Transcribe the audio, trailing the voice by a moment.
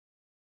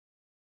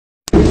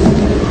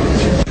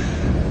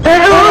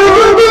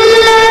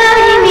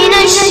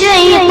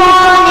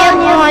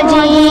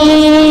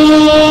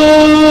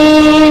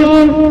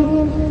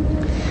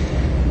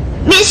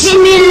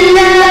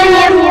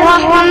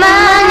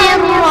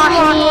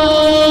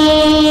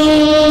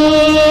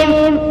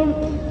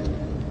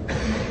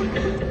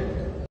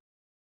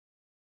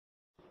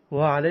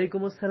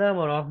وعليكم السلام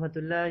ورحمة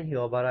الله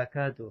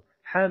وبركاته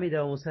حامدا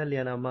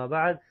ومسليا أما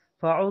بعد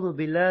فأعوذ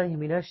بالله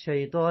من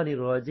الشيطان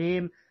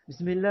الرجيم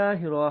بسم الله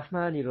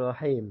الرحمن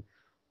الرحيم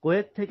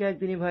কোয়েত থেকে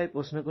একদিনই ভাই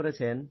প্রশ্ন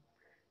করেছেন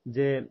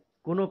যে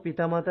কোনো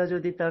পিতামাতা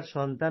যদি তার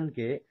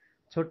সন্তানকে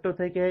ছোট্ট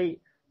থেকেই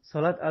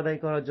সালাত আদায়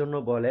করার জন্য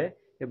বলে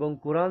এবং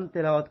কোরআন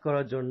তেলাওয়াত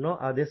করার জন্য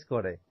আদেশ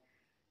করে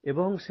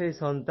এবং সেই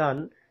সন্তান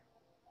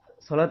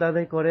সালাত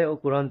আদায় করে ও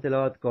কোরআন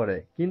তেলাওয়াত করে,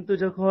 কিন্তু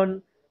যখন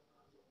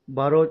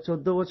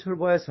 12-14 বছর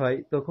বয়স হয়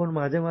তখন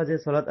মাঝে মাঝে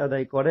সালাত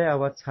আদায় করে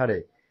আবার ছাড়ে,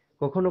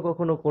 কখনো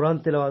কখনো কোরআন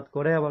তেলাওয়াত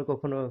করে আবার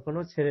কখনো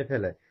কখনো ছেড়ে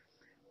ফেলে,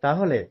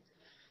 তাহলে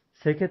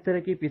সেক্ষেত্রে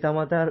কি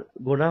পিতামাতার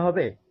গুনাহ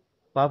হবে,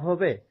 পাপ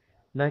হবে,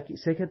 নাকি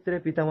সেক্ষেত্রে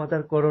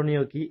পিতামাতার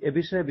করণীয় কি, এ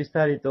বিষয়ে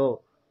বিস্তারিত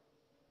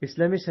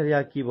ইসলামী শরিয়া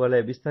কি বলে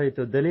বিস্তারিত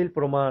দলিল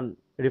প্রমাণ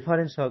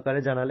রেফারেন্স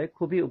সহকারে জানালে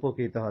খুবই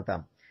উপকৃত হতাম।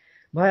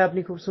 ভাই, আপনি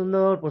খুব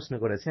সুন্দর প্রশ্ন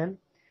করেছেন।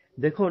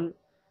 দেখুন,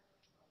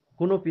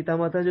 কোনো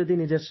পিতামাতা যদি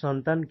নিজের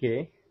সন্তানকে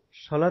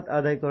সালাত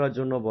আদায় করার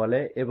জন্য বলে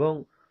এবং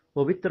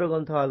পবিত্র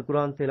গ্রন্থ আল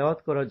কুরআন তেলাওয়াত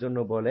করার জন্য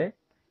বলে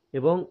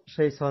এবং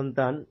সেই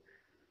সন্তান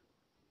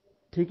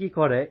ঠিকই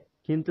করে,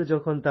 কিন্তু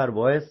যখন তার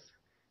বয়স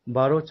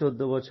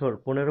 12-14 বছর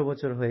 15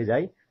 বছর হয়ে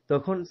যায়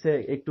তখন সে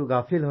একটু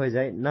গাফিল হয়ে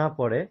যায়, না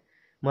পড়ে,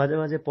 মাঝে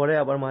মাঝে পড়ে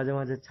আবার মাঝে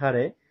মাঝে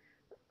ছাড়ে,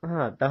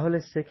 তাহলে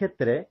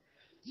সেক্ষেত্রে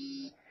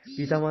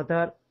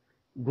পিতামাতার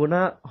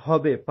গুনাহ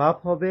হবে, পাপ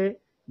হবে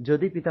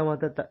যদি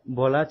পিতামাতা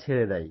বলা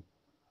ছেড়ে দেয়।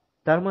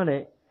 তার মানে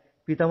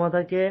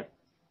পিতামাতাকে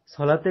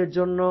সালাতের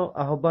জন্য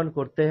আহ্বান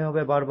করতে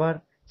হবে, বারবার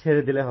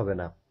ছেড়ে দিলে হবে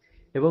না,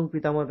 এবং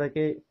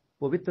পিতামাতাকে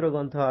পবিত্র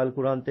গ্রন্থ আল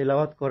কুরআন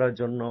তেলাওয়াত করার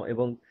জন্য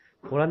এবং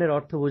কোরআনের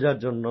অর্থ বোঝার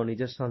জন্য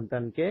নিজের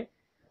সন্তানকে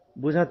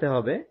বুঝাতে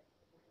হবে,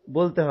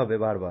 বলতে হবে,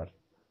 বারবার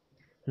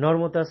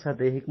নরমতার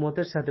সাথে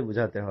হিকমতের সাথে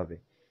বুঝাতে হবে।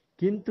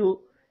 কিন্তু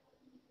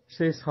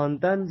সেই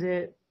সন্তান যে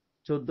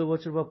 14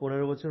 বছর বা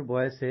 15 বছর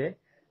বয়সে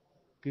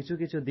কিছু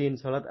কিছু দিন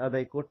সালাত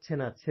আদায় করছে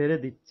না, ছেড়ে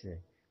দিচ্ছে,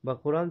 বা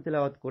কোরআন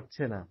তেলাওয়াত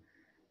করছে না,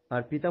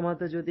 আর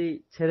পিতামাতা যদি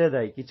ছেড়ে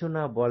দেয়, কিছু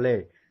না বলে,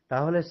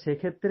 তাহলে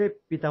সেক্ষেত্রে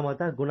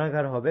পিতামাতা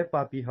গুনাহগার হবে,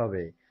 পাপী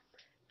হবে।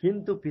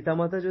 কিন্তু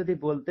পিতামাতা যদি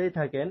বলতেই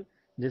থাকেন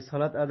যে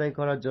সালাত আদায়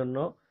করার জন্য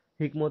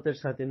হিকমতের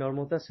সাথে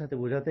নরমতার সাথে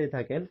বুঝাতেই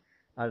থাকেন,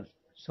 আর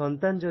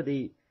সন্তান যদি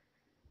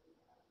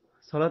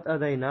সালাত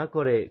আদায় না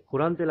করে,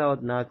 কোরআন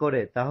তেলাওয়াত না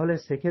করে, তাহলে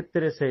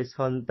সেক্ষেত্রে সেই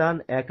সন্তান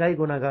একাই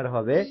গুনাহগার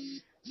হবে,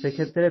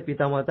 সেক্ষেত্রে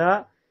পিতামাতা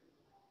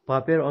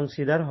পাপের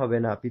অংশীদার হবে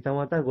না,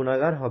 পিতামাতা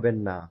গুনাহগার হবেন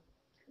না।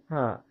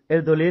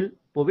 এর দলিল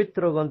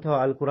পবিত্র গ্রন্থ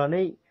আল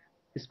কুরআনেই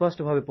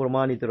স্পষ্টভাবে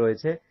প্রমাণিত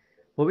রয়েছে।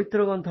 পবিত্র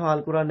গ্রন্থ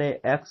আল কুরআনে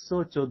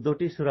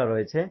 114টি সূরা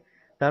রয়েছে,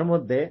 তার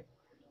মধ্যে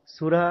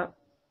সূরা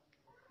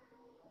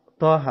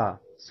তাহা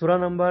সূরা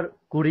নম্বর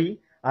 20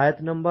 আয়াত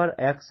নম্বর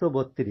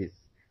 132,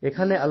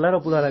 এখানে আল্লাহ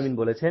রাব্বুল আলামিন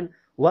বলেছেন,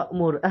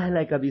 ওয়া'মুর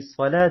আহলাকা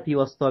বিস-সালাতি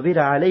ওয়াসতাবির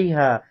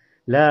আলাইহা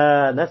লা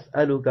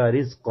নাসআলুকা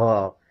রিজকা।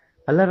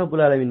 আল্লাহ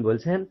রাব্বুল আলামিন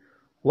বলছেন,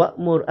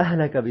 ওয়া'মুর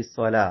আহলাকা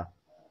বিস-সালাহ,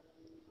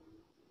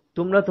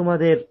 তোমরা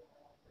তোমাদের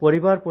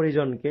পরিবার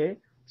পরিজনকে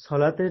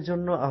সালাতের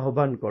জন্য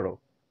আহ্বান করো,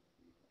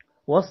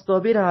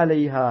 ওয়াসতাবির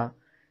আলাইহা,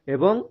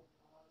 এবং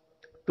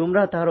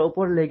তোমরা তার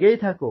উপর লেগেই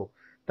থাকো,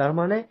 তার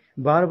মানে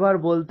বারবার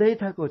বলতেই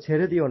থাকো,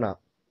 ছেড়ে দিও না।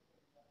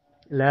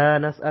 লা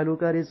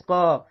নাসআলুকা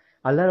রিজকা,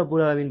 আল্লাহ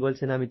রাব্বুল আলামিন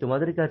বলছেন, আমি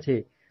তোমাদের কাছে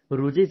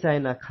রুজি চাই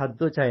না,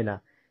 খাদ্য চাই না,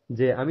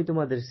 যে আমি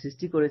তোমাদের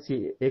সৃষ্টি করেছি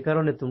এ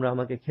কারণে তোমরা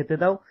আমাকে খেতে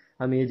দাও,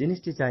 আমি এই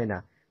জিনিসটি চাই না,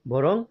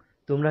 বরং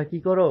তোমরা কি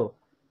করো,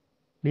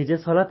 নিজে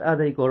সালাত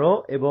আদায় করো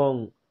এবং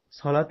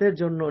সালাতের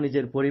জন্য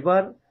নিজের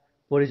পরিবার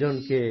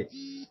পরিজনকে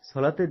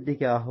সালাতের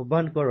দিকে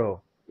আহ্বান করো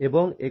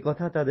এবং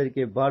একথা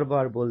তাদেরকে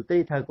বারবার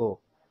বলতেই থাকো।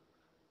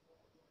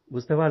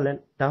 বুঝতে পারলেন?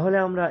 তাহলে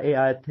আমরা এই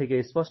আয়াত থেকে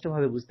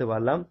স্পষ্টভাবে বুঝতে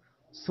পারলাম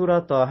সূরা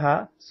তাহা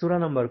সূরা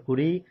নম্বর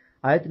 20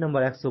 আয়াত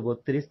নম্বর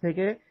 132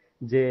 থেকে,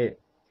 যে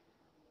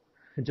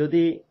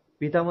যদি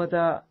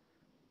পিতামাতা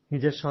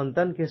নিজের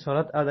সন্তানকে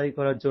সালাত আদায়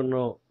করার জন্য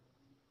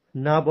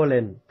না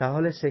বলেন,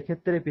 তাহলে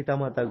সেক্ষেত্রে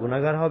পিতামাতা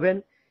গুনাহগার হবেন।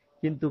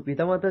 কিন্তু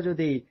পিতামাতা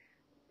যদি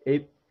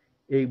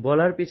এই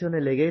বলার পিছনে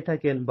লেগেই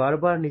থাকেন,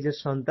 বারবার নিজের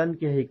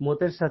সন্তানকে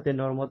হিকমতের সাথে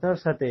নরমতার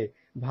সাথে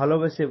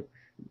ভালোবেসে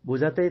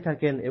বোঝাতেই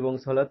থাকেন এবং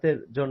সালাতের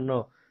জন্য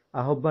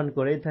আহ্বান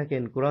করেই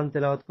থাকেন, কোরআন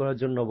তেলাওয়াত করার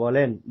জন্য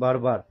বলেন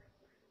বারবার,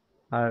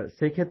 আর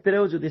সেই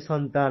ক্ষেত্রেও যদি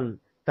সন্তান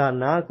তা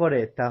না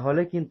করে,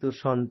 তাহলে কিন্তু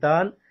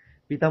সন্তান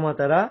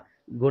পিতামাতারা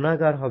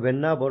গুনাহগার হবেন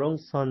না, বরং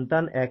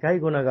সন্তান একাই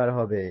গুনাহগার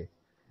হবে।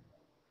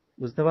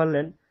 বুঝতে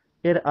পারলেন?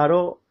 এর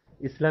আরো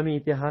ইসলামী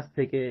ইতিহাস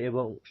থেকে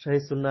এবং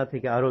সহিহ সুন্নাহ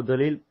থেকে আরো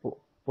দলিল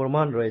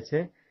প্রমাণ রয়েছে।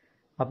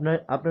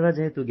 আপনারা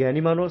যেহেতু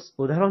জ্ঞানী মানুষ,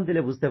 উদাহরণ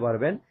দিলে বুঝতে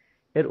পারবেন।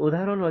 এর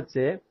উদাহরণ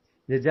হচ্ছে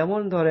যে,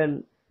 যেমন ধরেন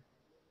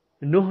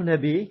নূহ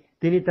নবী,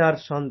 তিনি তার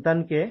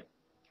সন্তানকে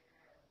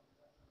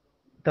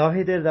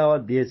তাওহীদের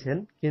দাওয়াত দিয়েছেন,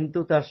 কিন্তু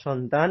তার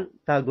সন্তান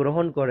তা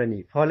গ্রহণ করেনি,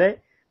 ফলে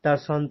তার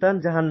সন্তান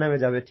জাহান্নামে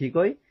যাবে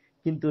ঠিকই,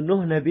 কিন্তু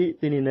নূহ নবী,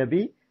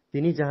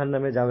 তিনি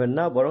জাহান্নামে যাবেন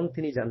না, বরং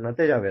তিনি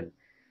জান্নাতে যাবেন।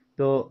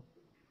 তো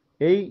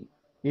এই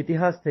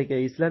ইতিহাস থেকে,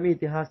 ইসলামী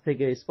ইতিহাস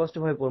থেকে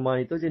স্পষ্টভাবে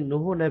প্রমাণিত যে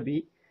নূহ নবী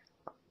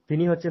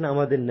তিনি হচ্ছেন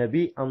আমাদের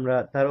নবী, আমরা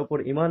তার উপর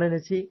ঈমান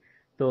এনেছি।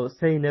 তো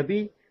সেই নবী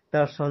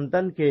তার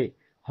সন্তানকে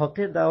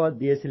হকের দাওয়াত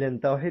দিয়েছিলেন,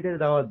 তাওহীদের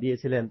দাওয়াত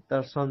দিয়েছিলেন,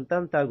 তার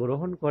সন্তান তা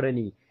গ্রহণ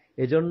করেনি,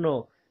 এজন্য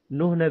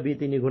নূহ নবী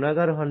তিনি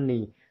গুনাহগার হননি,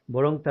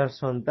 বরং তার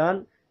সন্তান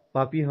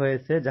পাপী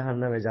হয়েছে,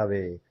 জাহান্নামে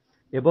যাবে।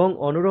 এবং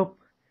অনুরূপ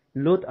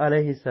লূত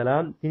আলাইহিস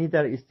সালাম তিনি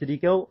তার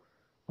স্ত্রীকেও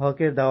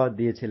হকের দাওয়াত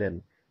দিয়েছিলেন।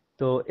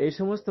 তো এই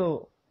সমস্ত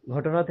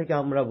ঘটনা থেকে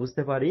আমরা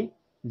বুঝতে পারি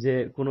যে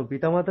কোনো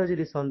পিতামাতা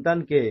যদি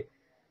সন্তানকে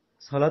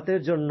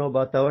সালাতের জন্য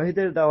বা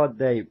তাওহীদের দাওয়াত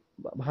দেয়,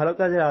 ভালো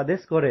কাজের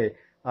আদেশ করে,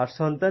 আর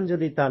সন্তান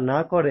যদি তা না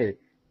করে,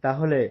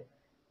 তাহলে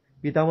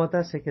পিতামাতা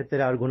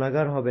সেক্ষেত্রে আর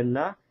গুনাহগার হবেন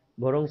না,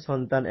 বরং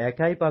সন্তান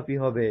একাই পাপী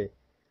হবে।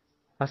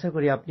 আশা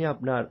করি আপনি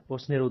আপনার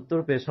প্রশ্নের উত্তর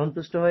পেয়ে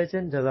সন্তুষ্ট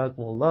হয়েছেন।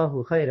 জাযাকুমুল্লাহু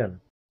খাইরান।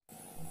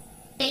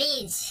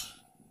 Please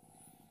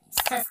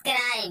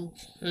subscribe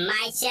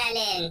my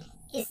channel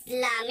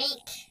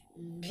Islamic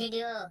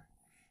video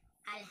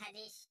আল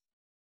হাদিস।